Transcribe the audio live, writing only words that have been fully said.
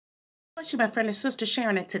You, my friend and sister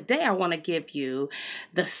Sharon, and today I want to give you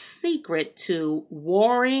the secret to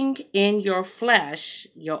warring in your flesh,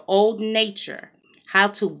 your old nature, how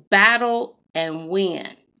to battle and win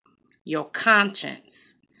your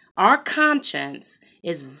conscience. Our conscience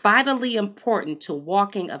is vitally important to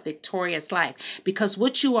walking a victorious life because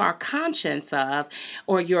what you are conscious of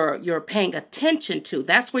or you're paying attention to,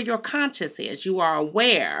 that's where your conscience is. You are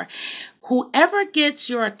aware. Whoever gets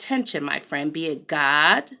your attention, my friend, be it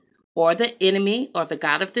God or the enemy or the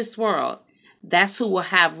God of this world, that's who will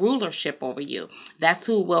have rulership over you. That's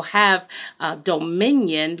who will have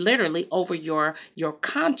dominion literally over your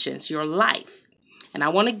conscience, your life. And I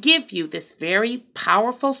want to give you this very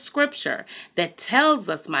powerful scripture that tells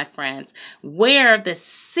us, my friends, where the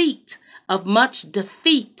seat of much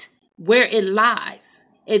defeat, where it lies.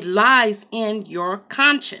 It lies in your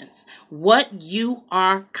conscience, what you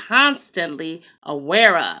are constantly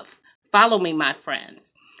aware of. Follow me, my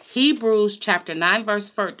friends. Hebrews chapter 9, verse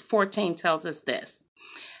 14 tells us this.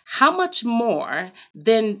 How much more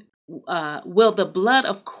then will the blood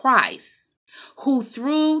of Christ, who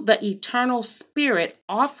through the eternal Spirit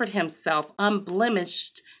offered himself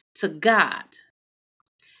unblemished to God,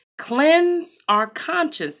 cleanse our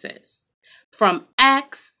consciences from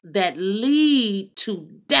acts that lead to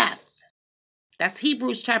death? That's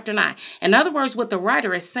Hebrews chapter 9. In other words, what the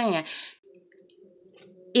writer is saying,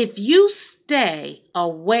 if you stay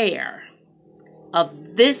aware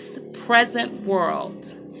of this present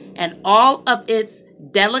world and all of its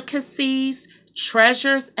delicacies,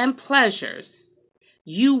 treasures, and pleasures,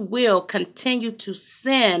 you will continue to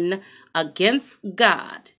sin against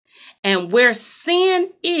God. And where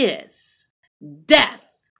sin is,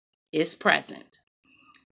 death is present.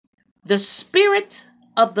 The Spirit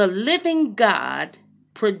of the living God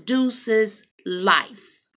produces life.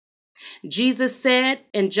 Jesus said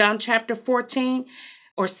in John chapter 14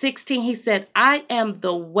 or 16, he said, I am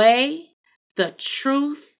the way, the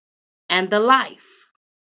truth, and the life.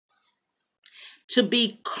 To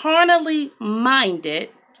be carnally minded,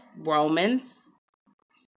 Romans,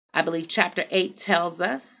 I believe chapter 8 tells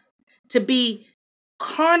us, to be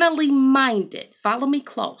carnally minded, follow me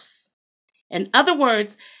close. In other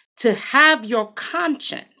words, to have your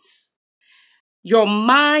conscience, your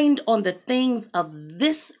mind on the things of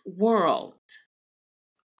this world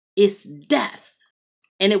is death,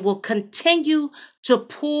 and it will continue to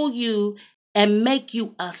pull you and make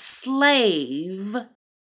you a slave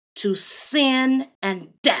to sin and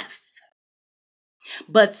death.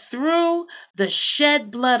 But through the shed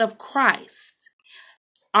blood of Christ,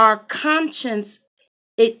 our conscience,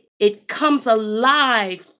 it comes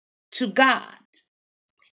alive to God.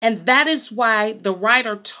 And that is why the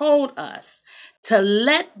writer told us to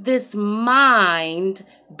let this mind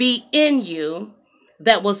be in you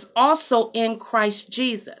that was also in Christ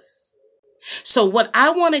Jesus. So what I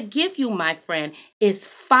want to give you, my friend, is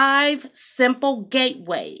 5 simple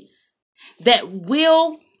gateways that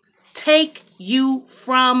will take you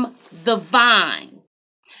from the vine.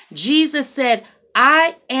 Jesus said,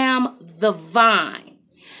 I am the vine.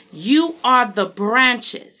 You are the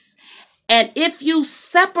branches. And if you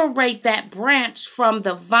separate that branch from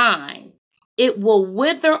the vine, it will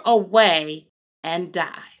wither away and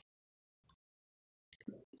die.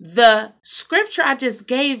 The scripture I just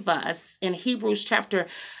gave us in Hebrews chapter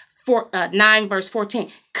 9, verse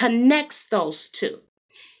 14, connects those two.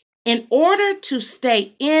 In order to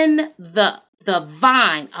stay in the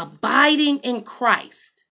vine, abiding in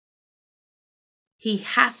Christ, he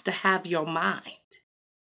has to have your mind.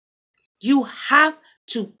 You have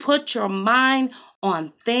to put your mind on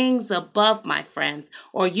things above, my friends,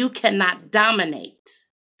 or you cannot dominate.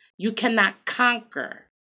 You cannot conquer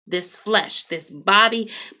this flesh, this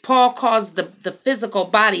body. Paul calls the physical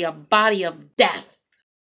body a body of death.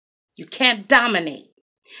 You can't dominate.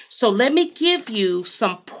 So let me give you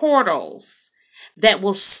some portals that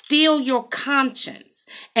will steal your conscience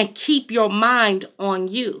and keep your mind on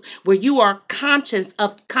you, where you are conscious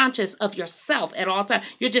of yourself at all times.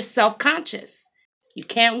 You're just self-conscious. You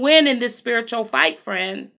can't win in this spiritual fight,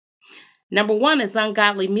 friend. Number 1 is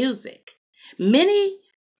ungodly music. Many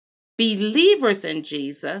believers in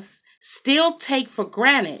Jesus still take for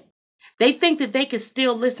granted. They think that they can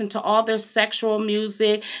still listen to all their sexual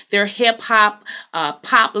music, their hip hop,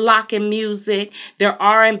 pop locking music, their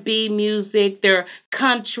R&B music, their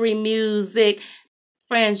country music.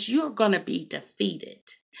 Friends, you're going to be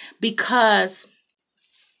defeated because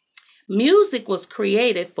music was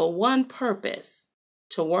created for one purpose: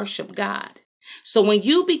 to worship God. So when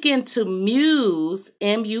you begin to muse,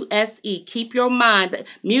 M-U-S-E, keep your mind,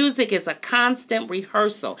 music is a constant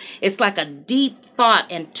rehearsal. It's like a deep thought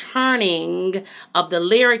and turning of the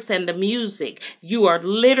lyrics and the music. You are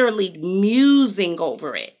literally musing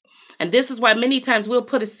over it. And this is why many times we'll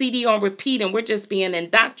put a CD on repeat and we're just being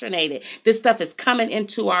indoctrinated. This stuff is coming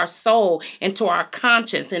into our soul, into our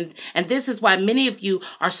conscience. And this is why many of you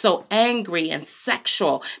are so angry and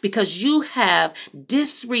sexual, because you have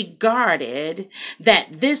disregarded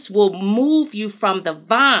that this will move you from the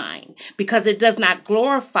vine, because it does not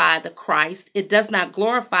glorify the Christ. It does not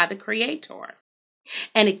glorify the Creator.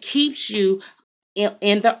 And it keeps you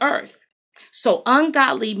in the earth. So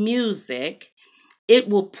ungodly music, it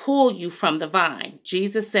will pull you from the vine.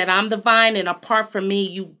 Jesus said, I'm the vine, and apart from me,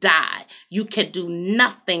 you die. You can do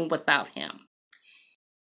nothing without him.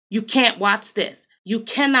 You can't, watch this, you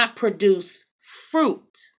cannot produce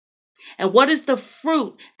fruit. And what is the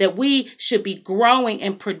fruit that we should be growing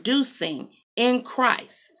and producing in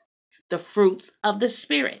Christ? The fruits of the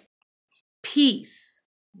Spirit: peace,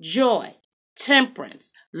 joy,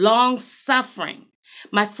 temperance, long suffering.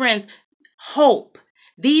 My friends, hope.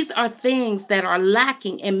 These are things that are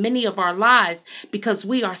lacking in many of our lives because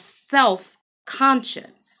we are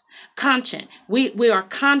self-conscious. We are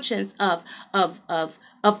conscious of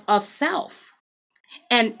self.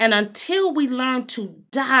 And until we learn to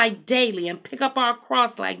die daily and pick up our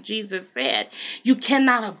cross, like Jesus said, you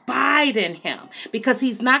cannot abide in him, because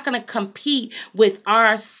he's not going to compete with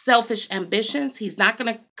our selfish ambitions. He's not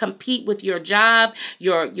going to compete with your job,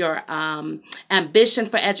 your ambition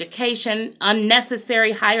for education,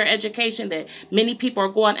 unnecessary higher education that many people are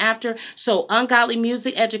going after. So ungodly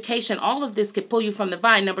music, education, all of this could pull you from the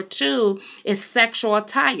vine. Number 2 is sexual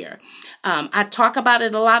attire. I talk about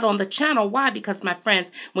it a lot on the channel. Why? Because, my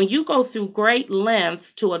friends, when you go through great lengths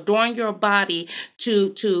to adorn your body,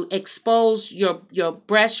 to expose your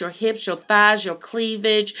breasts, your hips, your thighs, your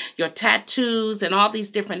cleavage, your tattoos, and all these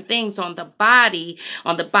different things on the body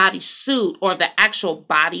suit, or the actual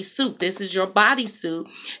body suit, this is your body suit,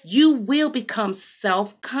 you will become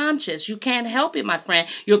self-conscious. You can't help it, my friend.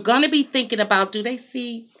 You're going to be thinking about, do they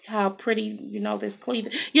see how pretty, this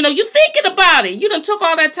cleavage? You're thinking about it. You done took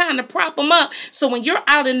all that time to prop them up. So when you're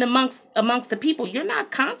out in amongst the people, you're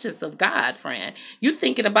not conscious of God, friend. You're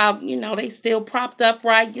thinking about, they still propped up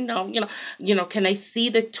right. Can they see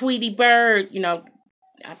the Tweety bird? I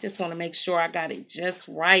just want to make sure I got it just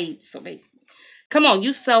right. So come on,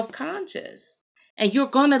 you self-conscious, and you're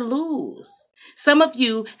going to lose. Some of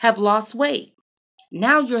you have lost weight.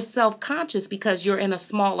 Now you're self-conscious because you're in a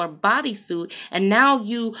smaller bodysuit, and now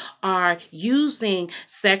you are using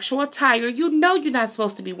sexual attire. You're not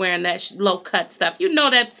supposed to be wearing that low-cut stuff.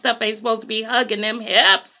 That stuff ain't supposed to be hugging them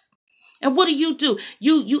hips. And what do?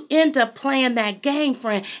 You end up playing that game,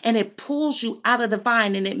 friend, and it pulls you out of the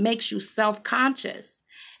vine, and it makes you self-conscious.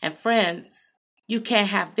 And friends, you can't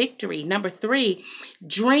have victory. Number 3,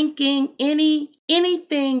 drinking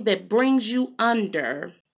anything that brings you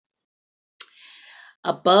under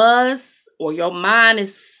a buzz, or your mind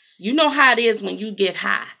is, how it is when you get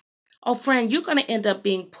high. Oh, friend, you're going to end up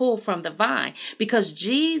being pulled from the vine, because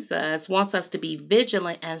Jesus wants us to be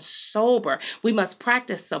vigilant and sober. We must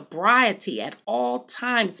practice sobriety at all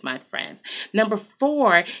times, my friends. Number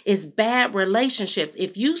 4 is bad relationships.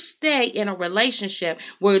 If you stay in a relationship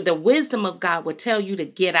where the wisdom of God would tell you to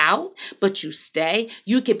get out, but you stay,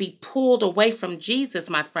 you could be pulled away from Jesus,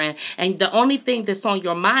 my friend. And the only thing that's on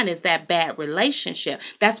your mind is that bad relationship.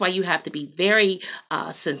 That's why you have to be very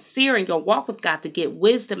sincere in your walk with God to get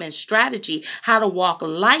wisdom and strategy, how to walk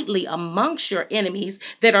lightly amongst your enemies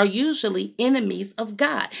that are usually enemies of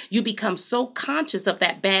God. You become so conscious of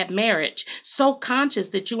that bad marriage, so conscious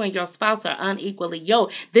that you and your spouse are unequally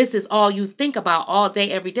yoked. This is all you think about all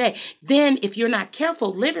day, every day. Then if you're not careful,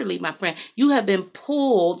 literally, my friend, you have been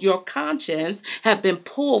pulled, your conscience have been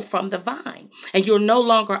pulled from the vine, and you're no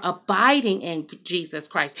longer abiding in Jesus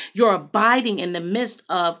Christ. You're abiding in the midst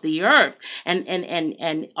of the earth,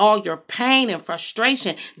 and all your pain and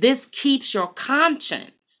frustration. This keeps your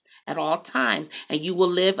conscience at all times, and you will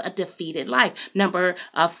live a defeated life. Number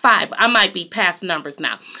 5, I might be past numbers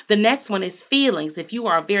now. The next one is feelings. If you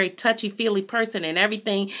are a very touchy-feely person and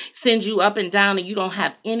everything sends you up and down, and you don't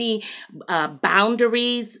have any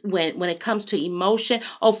boundaries when it comes to emotion,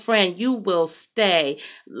 oh, friend, you will stay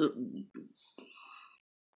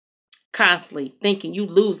constantly thinking you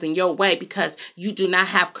losing your way, because you do not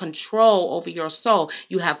have control over your soul.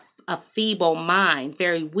 You have a feeble mind,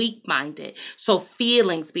 very weak-minded. So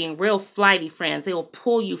feelings being real flighty, friends, it will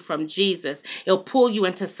pull you from Jesus. It'll pull you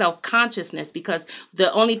into self-consciousness, because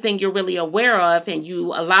the only thing you're really aware of, and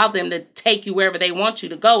you allow them to take you wherever they want you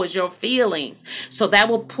to go is your feelings. So that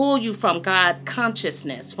will pull you from God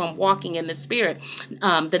consciousness, from walking in the spirit.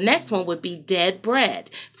 The next one would be dead bread.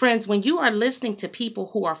 Friends, when you are listening to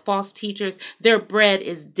people who are false teachers, their bread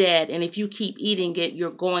is dead. And if you keep eating it,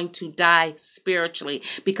 you're going to die spiritually,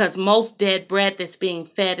 because most dead bread that's being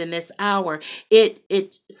fed in this hour, it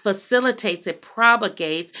facilitates, it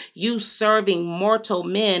propagates you serving mortal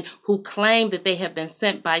men who claim that they have been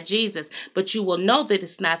sent by Jesus. But you will know that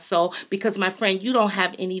it's not so, because, my friend, you don't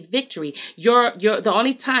have any victory. The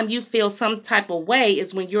only time you feel some type of way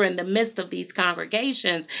is when you're in the midst of these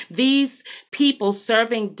congregations. These people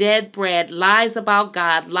serving dead bread, lies about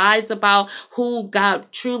God, lies about who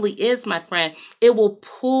God truly is, my friend. It will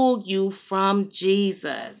pull you from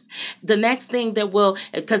Jesus. The next thing that will,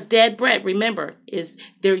 because dead bread, remember, is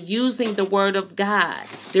they're using the word of God.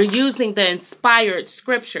 They're using the inspired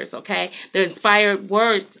scriptures, okay? The inspired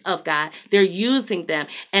words of God. They're using them.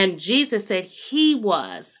 And Jesus said he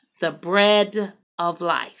was the bread of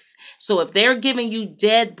life. So if they're giving you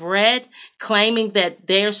dead bread, claiming that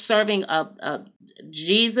they're serving a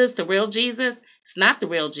Jesus, the real Jesus, it's not the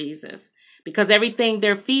real Jesus, because everything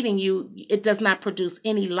they're feeding you, it does not produce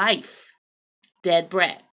any life. Dead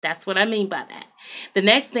bread. That's what I mean by that. The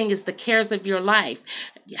next thing is the cares of your life.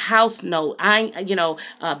 House note,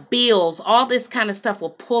 bills, all this kind of stuff will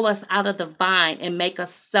pull us out of the vine and make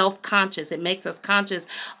us self-conscious. It makes us conscious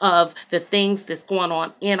of the things that's going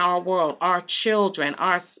on in our world, our children,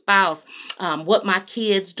 our spouse, what my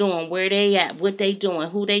kids doing, where they at, what they doing,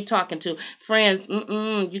 who they talking to. Friends,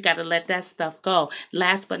 you got to let that stuff go.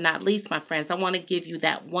 Last but not least, my friends, I want to give you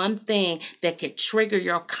that one thing that could trigger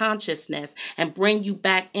your consciousness and bring you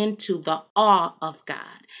back into the awe of God.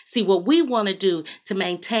 See, what we want to do to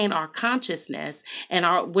maintain our consciousness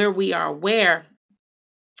and where we are aware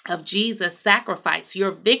of Jesus' sacrifice,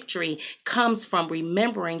 your victory comes from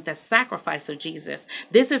remembering the sacrifice of Jesus.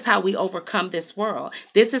 This is how we overcome this world.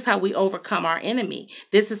 This is how we overcome our enemy.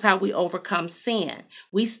 This is how we overcome sin.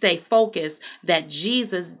 We stay focused that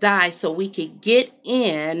Jesus died so we could get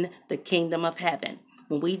in the kingdom of heaven.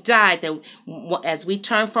 When we die, as we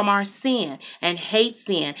turn from our sin and hate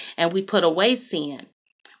sin and we put away sin,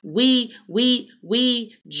 we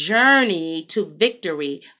journey to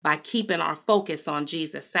victory by keeping our focus on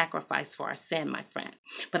Jesus' sacrifice for our sin, my friend.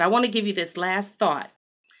 But I want to give you this last thought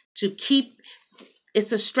to keep.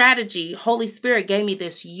 It's a strategy. Holy Spirit gave me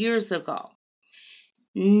this years ago.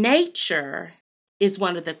 Nature is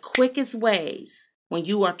one of the quickest ways when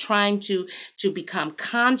you are trying to become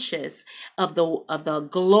conscious of the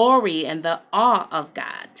glory and the awe of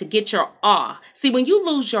God, to get your awe. See, when you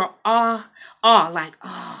lose your awe, like,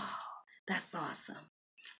 oh, that's awesome.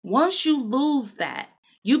 Once you lose that,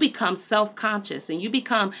 you become self-conscious and you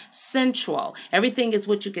become sensual. Everything is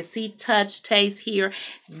what you can see, touch, taste, hear.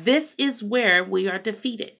 This is where we are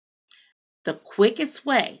defeated. The quickest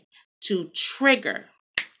way to trigger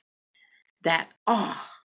that awe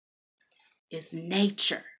is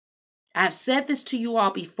nature. I've said this to you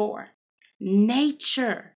all before.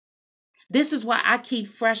 Nature. This is why I keep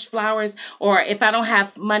fresh flowers, or if I don't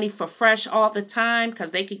have money for fresh all the time,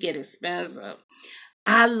 because they could get expensive,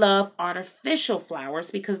 I love artificial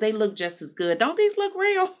flowers because they look just as good. Don't these look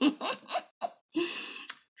real?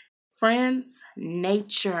 Friends,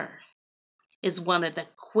 nature is one of the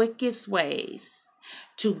quickest ways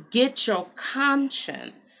to get your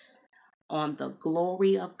conscience on the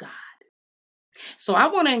glory of God. So I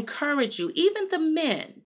want to encourage you, even the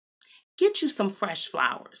men, get you some fresh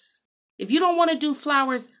flowers. If you don't want to do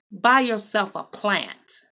flowers, buy yourself a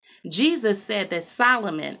plant. Jesus said that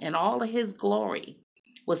Solomon in all of his glory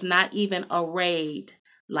was not even arrayed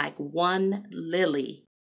like one lily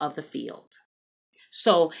of the field.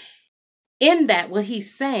 So in that, what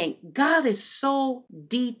he's saying, God is so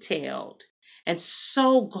detailed and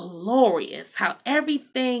so glorious, how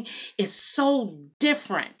everything is so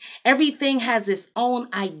different. Everything has its own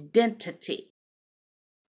identity.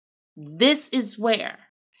 This is where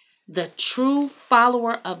the true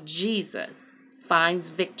follower of Jesus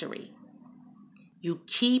finds victory. You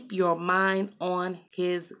keep your mind on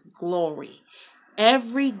his glory.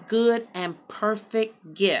 Every good and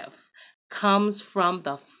perfect gift comes from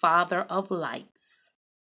the Father of lights.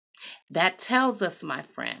 That tells us, my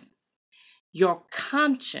friends, your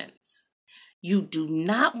conscience, you do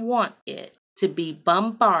not want it to be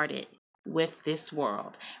bombarded with this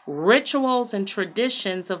world. Rituals and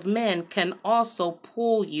traditions of men can also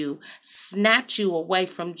pull you, snatch you away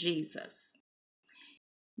from Jesus.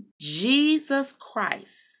 Jesus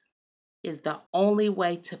Christ is the only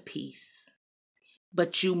way to peace.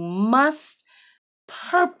 But you must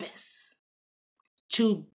purpose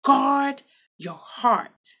to guard your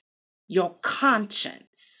heart, your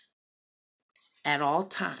conscience at all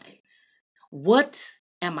times. What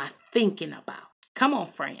am I thinking about? Come on,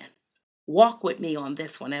 friends. Walk with me on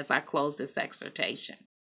this one as I close this exhortation.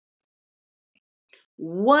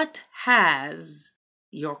 What has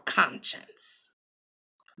your conscience?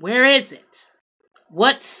 Where is it?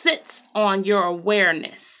 What sits on your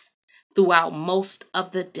awareness throughout most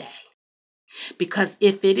of the day? Because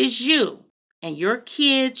if it is you and your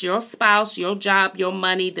kids, your spouse, your job, your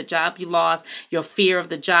money, the job you lost, your fear of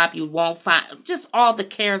the job you won't find, just all the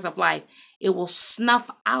cares of life, it will snuff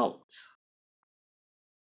out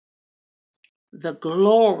the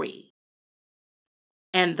glory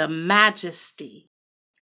and the majesty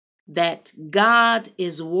that God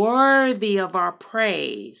is worthy of our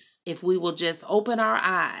praise if we will just open our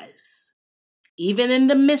eyes. Even in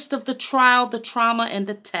the midst of the trial, the trauma, and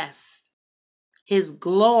the test, His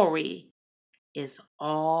glory is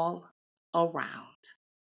all around.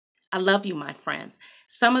 I love you, my friends.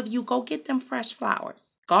 Some of you, go get them fresh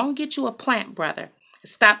flowers. Go and get you a plant, brother.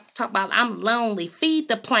 Stop talking about, I'm lonely. Feed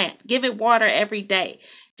the plant. Give it water every day.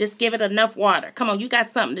 Just give it enough water. Come on, you got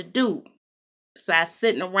something to do besides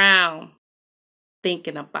sitting around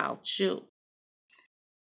thinking about you.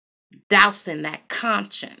 Dousing that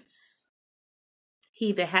conscience.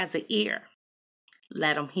 He that has an ear,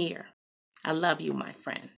 let him hear. I love you, my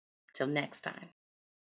friend. Till next time.